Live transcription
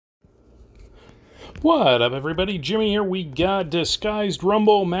What up, everybody? Jimmy here. We got Disguised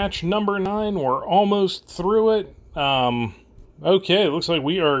Rumble match number 9. We're almost through it. Okay, it looks like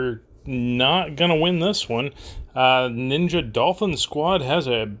we are not gonna win this one. Ninja Dolphin Squad has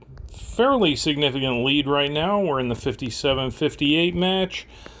a fairly significant lead right now. We're in the 57-58 match.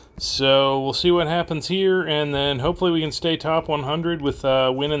 So we'll see what happens here, and then hopefully we can stay top 100 with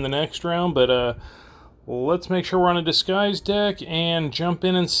win in the next round. But let's make sure we're on a disguise deck and jump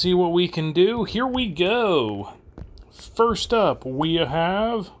in and see what we can do. Here we go. First up, we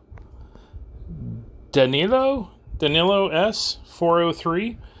have Danilo S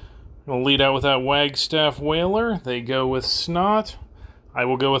 403. We'll lead out with that Wagstaff Whaler. They go with Snot. I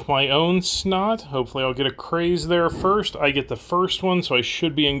will go with my own Snot. Hopefully I'll get a craze there first. I get the first one, so I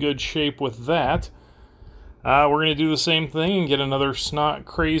should be in good shape with that. We're going to do the same thing and get another Snot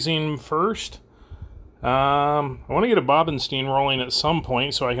crazing first. I want to get a Bobenstein rolling at some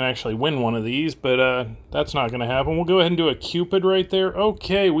point so I can actually win one of these, but that's not going to happen. We'll go ahead and do a Cupid right there.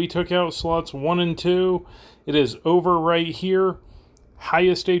 Okay, we took out slots 1 and 2. It is over right here.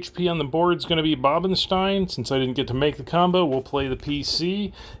 Highest HP on the board is going to be Bobenstein. Since I didn't get to make the combo, we'll play the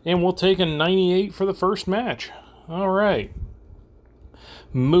PC, and we'll take a 98 for the first match. All right.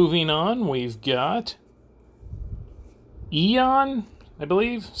 Moving on, we've got Eon, I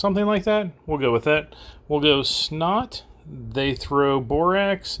believe, something like that. We'll go with that. We'll go Snot. They throw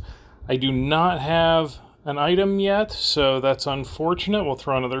Borax. I do not have an item yet, so that's unfortunate. We'll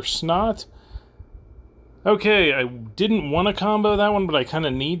throw another Snot. Okay, I didn't want to combo that one, but I kind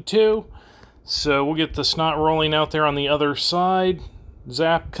of need to. So we'll get the Snot rolling out there on the other side.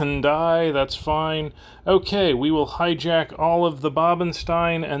 Zap can die, that's fine. Okay, we will hijack all of the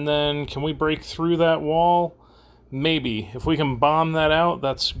Bobenstein, and then can we break through that wall? Maybe. If we can bomb that out,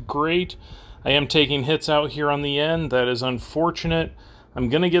 that's great. I am taking hits out here on the end. That is unfortunate. I'm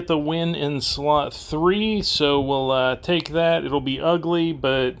going to get the win in slot 3, so we'll take that. It'll be ugly,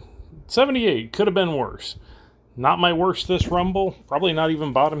 but 78 could have been worse. Not my worst this Rumble. Probably not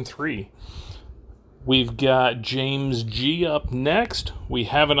even bottom 3. We've got James G up next. We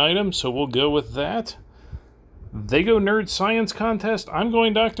have an item, so we'll go with that. They go Nerd Science Contest. I'm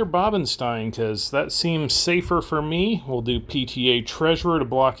going Dr. Bobenstein because that seems safer for me. We'll do PTA Treasurer to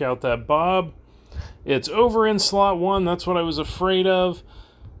block out that Bob. It's over in slot 1. That's what I was afraid of.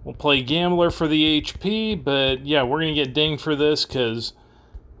 We'll play Gambler for the HP, but yeah, we're going to get dinged for this because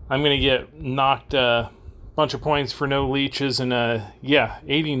I'm going to get knocked a bunch of points for no leeches. And yeah,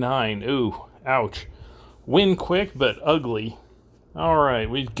 89. Ooh, ouch. Win quick, but ugly. All right,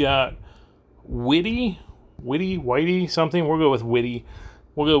 we've got Whitey, something. We'll go with Witty.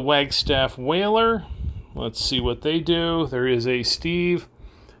 We'll go Wagstaff Whaler. Let's see what they do. There is a Steve.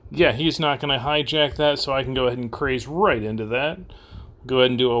 Yeah, he's not going to hijack that, so I can go ahead and craze right into that. Go ahead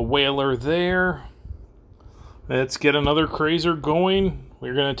and do a Whaler there. Let's get another crazer going.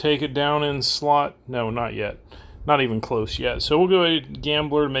 We're going to take it down in slot. No, not yet. Not even close yet. So we'll go ahead and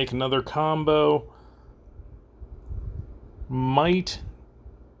Gambler to make another combo. Might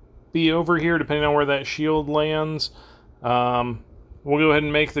be over here, depending on where that shield lands. We'll go ahead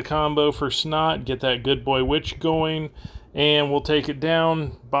and make the combo for Snot, get that Good Boy Witch going, and we'll take it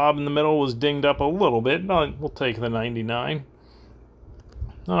down. Bob in the middle was dinged up a little bit, but we'll take the 99.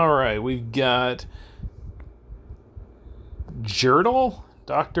 Alright, we've got Jerdal,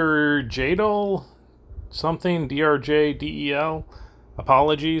 Dr. Jadal, something, DRJDEL,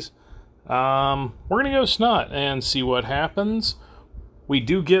 apologies. We're going to go Snot and see what happens. We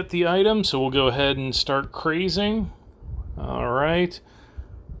do get the item, so we'll go ahead and start crazing. Alright.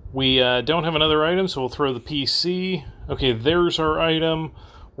 We don't have another item, so we'll throw the PC. Okay, there's our item.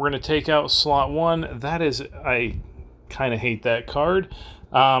 We're going to take out slot 1. That is, I kind of hate that card.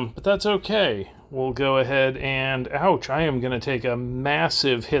 But that's okay. We'll go ahead and, ouch, I am going to take a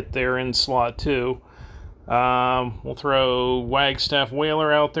massive hit there in slot 2. We'll throw Wagstaff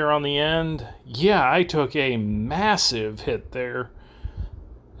Whaler out there on the end. Yeah, I took a massive hit there.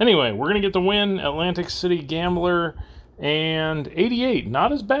 Anyway, we're going to get the win, Atlantic City Gambler, and 88.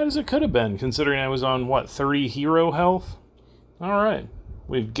 Not as bad as it could have been, considering I was on, what, 30 hero health? Alright,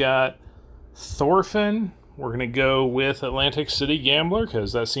 we've got Thorfinn. We're going to go with Atlantic City Gambler,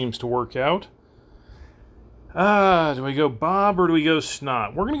 because that seems to work out. Do we go Bob or do we go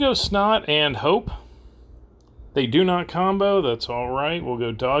Snot? We're going to go Snot and hope. They do not combo, that's alright. We'll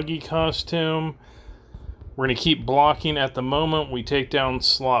go Doggy Costume. We're going to keep blocking at the moment. We take down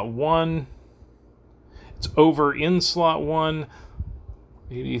slot 1. It's over in slot 1.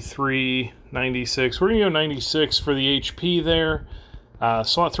 83, 96. We're going to go 96 for the HP there.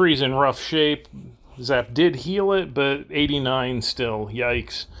 Slot 3 is in rough shape. Zap did heal it, but 89 still.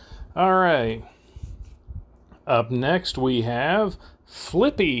 Yikes. Alright. Up next, we have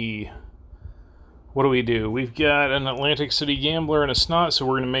Flippy. What do? We've got an Atlantic City Gambler and a Snot, so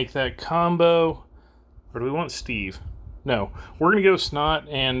we're going to make that combo. Or do we want Steve? No. We're going to go Snot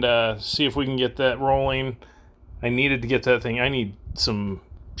and see if we can get that rolling. I needed to get that thing. I need some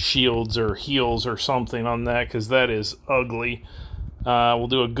shields or heals or something on that, because that is ugly. We'll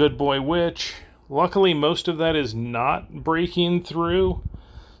do a Good Boy Witch. Luckily, most of that is not breaking through,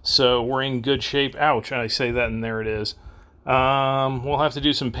 so we're in good shape. Ouch, I say that and there it is. We'll have to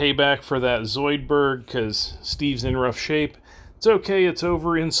do some payback for that Zoidberg, because Steve's in rough shape. It's okay, it's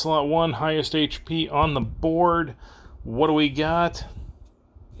over in slot 1, highest HP on the board. What do we got?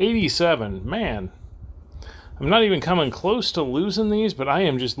 87, man. I'm not even coming close to losing these, but I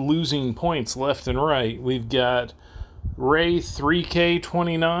am just losing points left and right. We've got Ray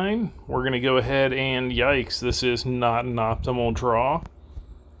 3K29. We're going to go ahead and, yikes, this is not an optimal draw.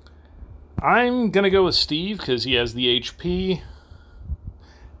 I'm going to go with Steve because he has the HP.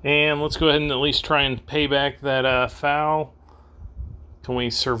 And let's go ahead and at least try and pay back that foul. Can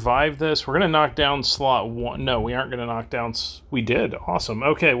we survive this? We're going to knock down slot 1. No, we aren't going to knock down... We did. Awesome.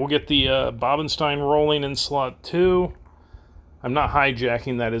 Okay, we'll get the Bobenstein rolling in slot 2. I'm not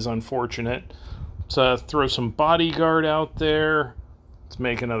hijacking. That is unfortunate. Let's throw some Bodyguard out there. Let's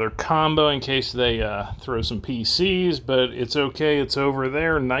make another combo in case they throw some PCs, but it's okay. It's over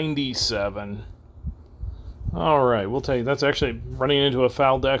there. 97. All right, we'll take... That's actually running into a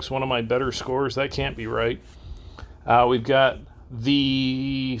foul deck's one of my better scores. That can't be right. We've got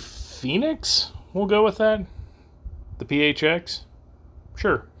the Phoenix. We'll go with that. The PHX.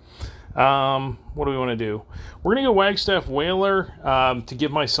 Sure. What do we want to do? We're going to go Wagstaff Whaler to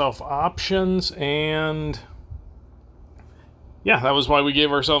give myself options, and yeah, that was why we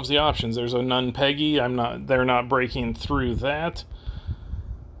gave ourselves the options. There's a Nun Peggy. They're not breaking through that.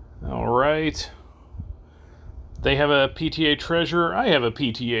 All right. They have a PTA Treasurer. I have a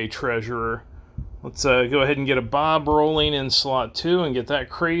PTA Treasurer. Let's go ahead and get a Bob rolling in slot 2 and get that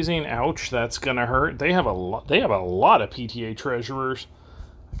crazing. Ouch, that's gonna hurt. They have a lot of PTA Treasurers.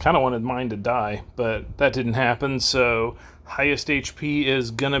 I kind of wanted mine to die, but that didn't happen. So highest HP is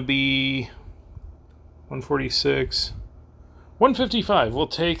gonna be 146, 155. We'll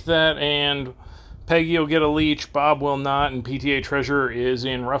take that, and Peggy will get a leech. Bob will not, and PTA Treasurer is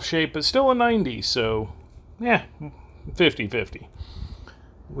in rough shape, but still a 90. So yeah, 50-50.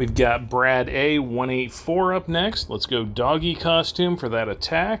 We've got Brad A 184 up next. Let's go Doggy Costume for that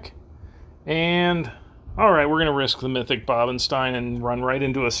attack. And, alright, we're going to risk the Mythic Bobenstein and run right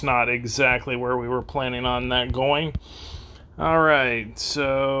into a Snot, exactly where we were planning on that going. Alright,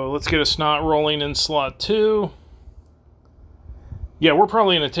 so let's get a Snot rolling in slot 2. Yeah, we're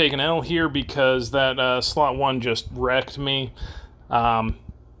probably going to take an L here because that slot 1 just wrecked me.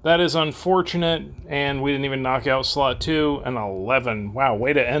 That is unfortunate, and we didn't even knock out slot 2, and 11. Wow,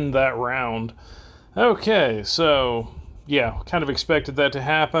 way to end that round. Okay, so, yeah, kind of expected that to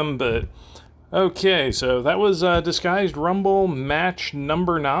happen, but okay, so that was Disguised Rumble match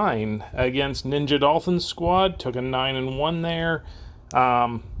number 9 against Ninja Dolphins Squad. Took a 9-1 there.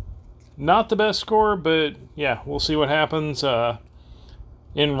 Not the best score, but yeah, we'll see what happens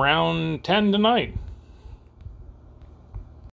in round 10 tonight.